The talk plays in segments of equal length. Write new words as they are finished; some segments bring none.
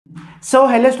So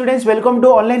hello students welcome to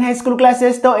online high school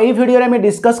classes. तो यही video में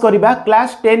discuss करबा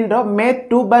क्लास 10 रो मैथ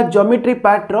 2 बा ज्योमेट्री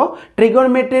पार्ट रो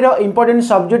ट्रिगोनोमेट्री रो important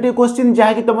subjective question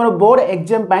जहा कि तुमरो बोर्ड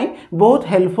एग्जाम पाई बहुत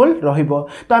हेल्पफुल रहिबो।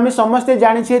 तो आमे समस्त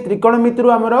जानि छे त्रिकोणमिति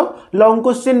रो हमरो लॉन्ग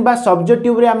क्वेश्चन बा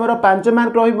सब्जेक्टिव रे हमरो 5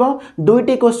 मार्क रहिबो,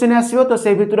 दुईटी क्वेश्चन आसीबो। तो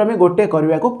से भितर आमे गोटे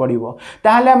करबा को पड़िबो।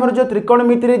 ताहाले हमरो जो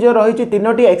त्रिकोणमिति रे जो रही छि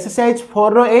तीनोटी एक्सरसाइज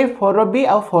 4 रो ए 4 रो बी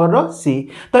आ 4 रो सी।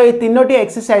 तो ए तीनोटी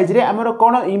एक्सरसाइज रे हमरो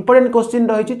कोन इंपोर्टेंट क्वेश्चन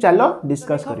रही छि चलो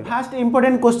डिस्कस करियो। फर्स्ट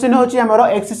इंपोर्टेंट क्वेश्चन होची हमरो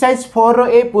एक्सरसाइज 4 रो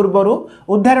ए पूर्वरु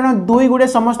उदाहरण 2 गुडे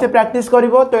समस्त प्रैक्टिस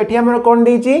करिवो। तो एठी हमरो कोन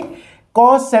देछि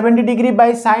cos 70 degree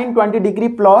by sin 20 degree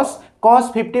plus cos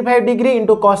 55 degree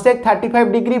into cosec 35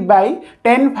 degree by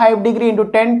tan 5 degree into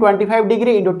tan 25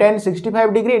 degree into tan 65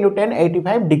 degree into tan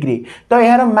 85 degree. तो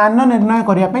यार मान निर्णय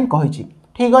करिया पई कहिछि।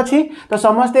 ठीक अछि। तो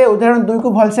समस्त उदाहरण 2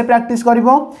 को भल से प्रैक्टिस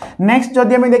करिवो। नेक्स्ट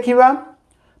जदि हम देखिबा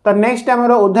तो नेक्स्ट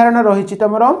हमरो उदाहरण रहिछि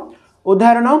तमरो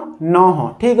उदाहरण 9।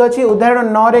 ठीक अच्छे। उदाहरण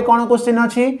 9 रे कौन क्वेश्चन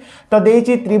अच्छी तो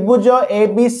देछि त्रिभुज ए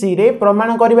बी सी रे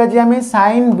प्रमाण करिबा जे हमें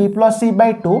sin b + c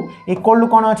 / 2 equal to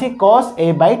कौन अच्छी cos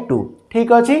a / 2।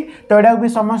 ठीक अच्छे। तो एटा भी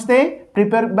समस्ते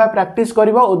प्रिपेयर बा प्रैक्टिस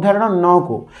करिवो उदाहरण 9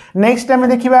 को। नेक्स्ट हमें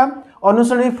देखिबा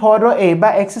अनुसरणी 4 रो ए बा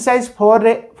एक्सरसाइज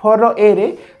 4 रो ए रे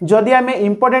जदि हमें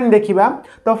इंपोर्टेंट देखिबा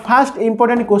तो फर्स्ट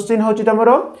इंपोर्टेंट क्वेश्चन होची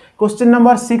तमरो क्वेश्चन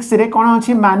नंबर 6 रे कोन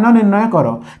अछि मान निर्णय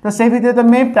करो। तो से भितर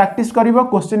तमे प्रैक्टिस करिवो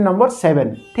क्वेश्चन नंबर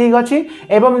 7। ठीक अछि।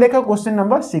 एवं देखो क्वेश्चन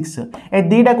नंबर 6 ए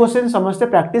दीटा क्वेश्चन समस्त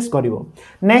प्रैक्टिस करिवो।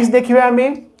 नेक्स्ट देखिबा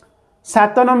हमें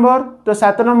 7 नंबर। तो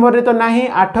 7 नंबर रे तो नाही,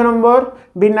 8 नंबर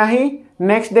भी नाही।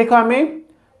 नेक्स्ट देखो हमें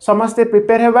समस्ते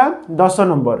प्रिपेयर हेबा 10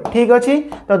 नंबर। ठीक अच्छे।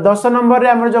 तो 10 नंबर रे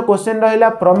हमर जो क्वेश्चन रहिला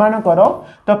प्रमाण करो।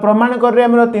 तो प्रमाण कर रे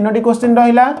हमर तीनोटी क्वेश्चन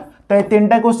रहिला। तो ये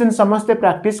तीनटा क्वेश्चन समस्ते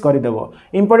प्रैक्टिस कर देबो।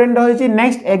 इंपोर्टेंट रही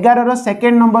next 11 row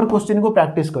second number question को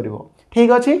प्रैक्टिस करिवो।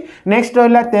 ठीक अच्छे। नेक्स्ट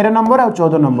रहिला 13 नंबर और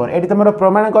 14 नंबर एठी तमरो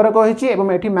प्रमाण कर कहिछि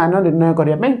एवं एठी मान निर्णय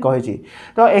करिया पे कहिछि।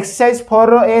 तो एक्सरसाइज 4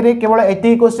 रो ए रे केवल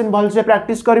एति क्वेश्चन भल से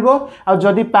प्रैक्टिस करिवो आ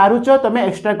जदी पारुचो तमे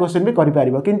एक्स्ट्रा क्वेश्चन भी करि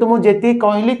पारिबो, किंतु मु जेति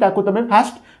कहली ताकू तमे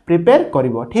फास्ट प्रिपेयर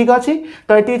करिवो। ठीक अछि।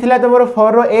 तो एति थिला तमरो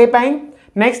 4 रो ए पई।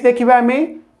 नेक्स्ट देखिबा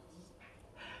हमें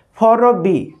 4 रो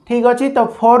बी। ठीक अछि। तो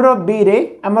 4 रो बी रे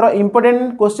हमरो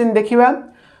इंपोर्टेंट क्वेश्चन देखिबा।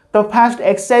 तो फर्स्ट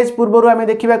एक्सरसाइज पूर्वरु हमें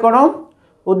देखिबा कोन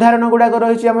उदाहरण गुडा को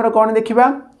रहिछि हमरो कोन देखिबा।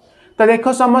 तो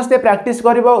देखो समस्त प्रैक्टिस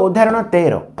करिवो उदाहरण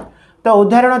 13। तो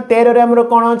उदाहरण 13 रे हमरो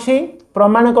कोन अछि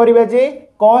प्रमाण करिबा जे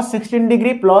cos 16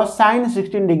 degree plus sin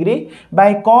 16 degree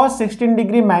by cos 16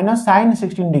 degree minus sin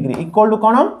 16 degree equal to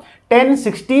cone tan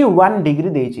 61 degree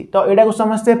देछि। तो एडा को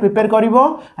समस्त प्रिपेयर करिवो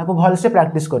आको भल से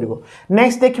प्रैक्टिस करिवो।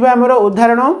 नेक्स्ट देखिबा हमरो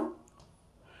उदाहरण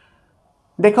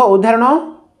देखो उदाहरण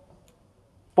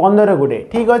 15 गुडे।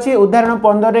 ठीक अच्छे। उदाहरण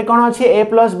 15 रे कौन अच्छे a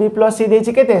 + b + c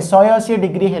देछि केते 180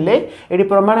 डिग्री हेले एडी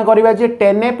प्रमाण करिबा जे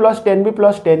tan a + tan b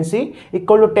 + tan c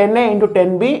equal to tan a *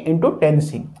 tan b * tan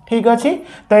c। ठीक अच्छे।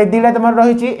 तो ए दिला तमर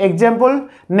रही छि एग्जांपल।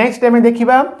 नेक्स्ट हमें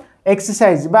देखिबा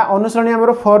एक्सरसाइज बा अनुसरणी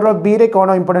हमरो 4 रो बी रे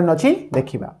कोन इंपोर्टेंट अछि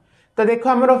देखिबा। तो देखो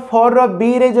हमरो 4 रो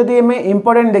बी रे जदि हमें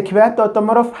इंपोर्टेंट देखिबा तो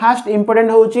तमरो फर्स्ट इंपोर्टेंट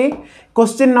होउची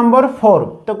क्वेश्चन नंबर 4।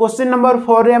 तो क्वेश्चन नंबर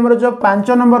 4 रे हमरो जो 5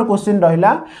 नंबर क्वेश्चन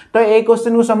रहिला तो ए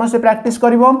क्वेश्चन को समस्त practice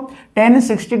करिवो। tan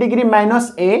 60 degree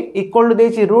minus a equal to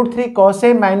देछि √3 cos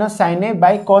a minus sin a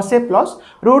bye cos a plus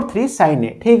 √3 sin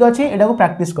a। ठीक अछि। एडा को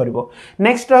प्रैक्टिस करिवो।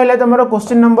 नेक्स्ट रहिला तमरो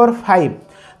क्वेश्चन नंबर 5।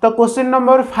 तो क्वेश्चन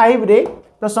नंबर 5 रे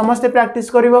तो समस्त practice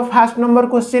करिवो first number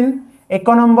question 1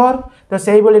 number. तो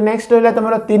सही बोली नेक्स्ट रहिला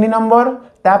तमरो 3 नंबर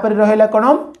तापर रहिला कोन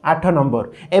 8 नंबर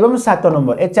एवं 7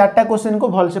 नंबर ए चारटा क्वेश्चन को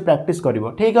भल से प्रैक्टिस करिवो।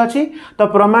 ठीक अछि। तो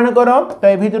प्रमाण करो। तो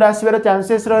ए भितर आसीबार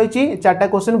चांसेस रहिछि चारटा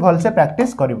क्वेश्चन भल से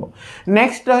प्रैक्टिस करिवो।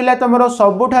 नेक्स्ट रहिला तमरो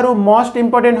सबुठारु मोस्ट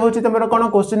इंपोर्टेंट होछि तमरो कोन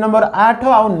क्वेश्चन नंबर 8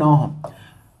 आ 9।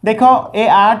 देखो ए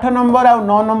 8 नंबर आ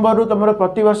 9 नंबर रु तमरो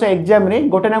प्रति वर्ष एग्जाम रे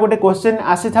गोटे ना गोटे क्वेश्चन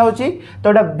आसी थाउची। तो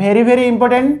एटा very very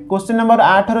important. Question number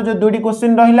 8 रो जो दुईटी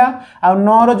क्वेश्चन रहिला आ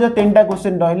 9 रो जो तीनटा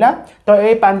क्वेश्चन रहिला तो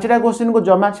ए पांचटा क्वेश्चन को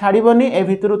जमा छाड़ीबोनी ए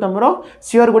भितरु तमरो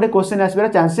सियोर गोटे क्वेश्चन आसीबार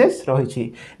चांसेस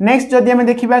रहिछि। नेक्स्ट जदि हम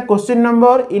देखिबा क्वेश्चन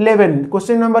नंबर 11।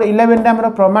 क्वेश्चन नंबर 11 रे हमरो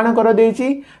प्रमाण कर देछि।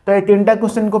 तो ए तीनटा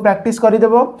क्वेश्चन को प्रैक्टिस करि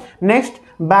देबो। नेक्स्ट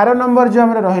 12 नंबर जो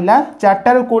हमरो रहिला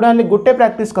चारटा रो कोडाले गोटे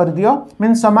प्रैक्टिस कर दियो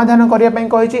मीन समाधान करिया पई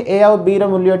कहि ए आ बी रो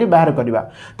मूल्यटी बाहर करबा।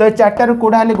 तो ए चारटा रो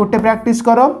कोडा हले गोटे प्रैक्टिस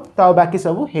करो तो बाकी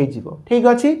सब हे जिवो। ठीक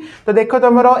अछि। तो देखो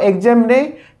तमरो एग्जाम रे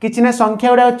किछि ना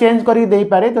संख्या उडा चेंज करि देई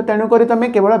पारे। तो तेनु करी तमे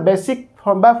केवल बेसिक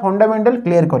बा फंडामेंटल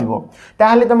क्लियर करिवो।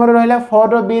 ताहले तमरो रहिला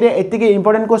 4 रो बी रे एतिके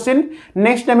इंपोर्टेंट क्वेश्चन।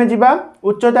 नेक्स्ट हमें जिबा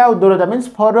उच्चता और दूरता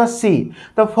मींस 4 रो सी।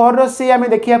 तो 4 रो सी हमें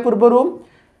देखिया पूर्वरु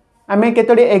हमें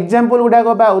केतोडी एग्जांपल गुडा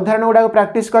को बा उदाहरण गुडा को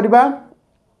प्रैक्टिस करबा।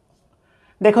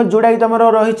 देखो जोड़ा तुम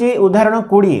रही उदाहरण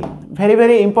 20 वेरी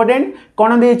वेरी इंपोर्टेंट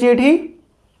कौन देती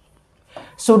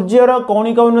सूर्यर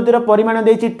कौणिक उन्नतिर परिमाण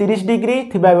देछि 30 डिग्री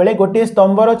थिबा बेले गोटे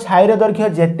स्तंभर छाईर दैर्घ्य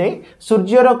जेते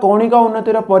सूर्यर कौणिक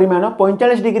उन्नतिर परिमाण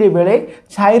 45 डिग्री बेले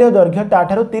छाईर दैर्घ्य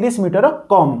ताठारु 30 मीटर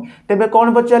कम तेबे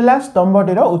कोन पचला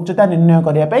स्तंभटीर उच्चता निर्णय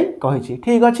करिया पई कहिछि।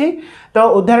 ठीक अछि तो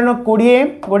उदाहरण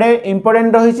 20 गोटे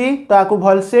इंपोर्टेंट रहिछि तो आकु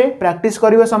भलसे प्रैक्टिस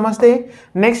करिवो समस्ते।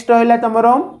 नेक्स्ट रहला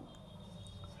तमरो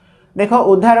देखो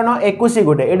उदाहरण 21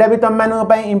 गोटे एटा भी तुम मानक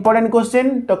पई इंपोर्टेंट क्वेश्चन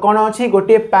तो कोन अछि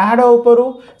गोटे पहाड़ उपरु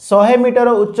 100 मीटर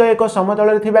उच्च एक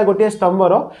समतल थिबा गोटे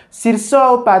स्तंभर शीर्ष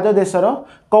और पाद देशर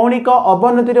कौणिक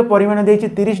अवनतिर परिमाण देछि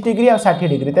 30 डिग्री और 60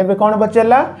 डिग्री तेबे कोन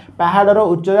बचला पहाड़र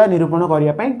उच्चता निरूपण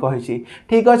करिया पई कहिछि।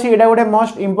 ठीक अछि एटा गोटे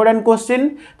मोस्ट इंपोर्टेंट क्वेश्चन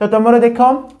तो तुमरो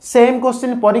देखो सेम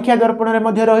क्वेश्चन परीक्षा दर्पण रे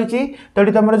मध्ये रहिछि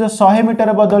तोटी तुमरो जो 100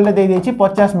 मीटर बदलले दे देछि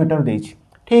 50 मीटर देछि।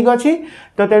 ठीक अच्छे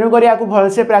तो तेणुक आपको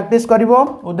भलसे प्रैक्टिस कर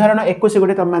उदाहरण 21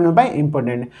 गोटे तुम मान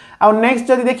इंपोर्टेंट आउ नेक्स्ट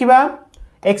जदि देखा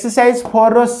एक्सरसाइज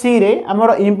 4 रो सी रे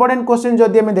हमर इंपोर्टेंट क्वेश्चन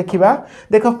जदि हमें देखा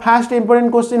देखो फास्ट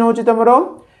इंपोर्टेंट क्वेश्चन होची तुमरो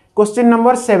क्वेश्चन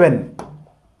नंबर 7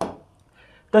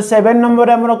 तो 7 नंबर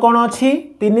आमर कौन अच्छी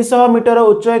 300 मीटर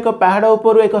उच्च एक पहाड़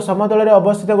उपर एक समतल में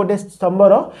अवस्थित गोटे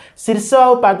स्तंभर शीर्ष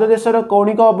और पाददेशर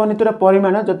कौणिक अवनतिर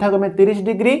परिमाण यथाक्रमे 30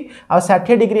 डिग्री और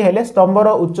 60 डिग्री हेले स्तंभर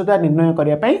उच्चता निर्णय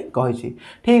करने कही।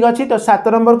 ठीक अच्छे तो 7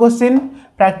 नंबर क्वेश्चन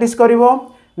प्रैक्टिस कर।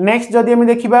 नेक्स्ट जदि हमें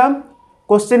देखा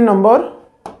क्वेश्चन नंबर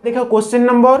देख क्वेश्चन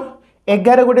नंबर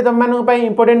 11 गोटे तुम मान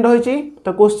इंपोर्टेंट रही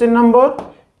तो क्वेश्चन नंबर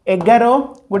 11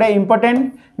 गोटे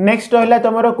इंपोर्टेंट। नेक्स्ट रहा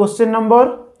तुम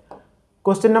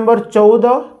क्वेश्चन नंबर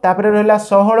 14 तापर रहा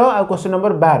 16 और क्वेश्चन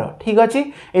नंबर 12। ठीक अच्छे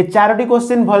ये 4टी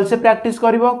क्वेश्चन भलसे प्रैक्टिस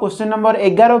कर क्वेश्चन नंबर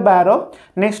 11 12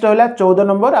 नेक्स्ट रहा 14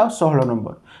 नंबर और 16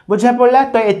 नंबर बुझा पड़ा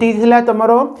तो ये तुम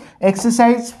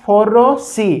एक्सरसाइज 4 रो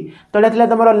सी तो ये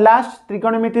तुम लास्ट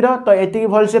त्रिकोणमितिर तो ये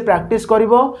भलसे प्रैक्टिस कर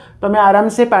तुम आराम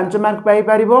से 5 मार्क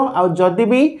पाइपर आउ जदि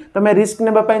भी तुम रिस्क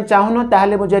नापी चाहून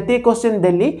ताहले मुझे जी क्वेश्चन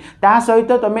देली ता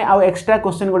सहित तुम आउ एक्स्ट्रा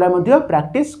क्वेश्चन गुड़ा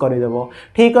प्रैक्टिस करदेव।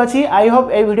 ठीक अच्छे आई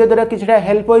होप ये वीडियो द्वारा किसी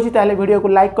हेल्प होती वीडियो को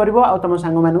लाइक कर तुम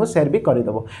सांग शेयर भी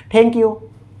करदेव। Thank you.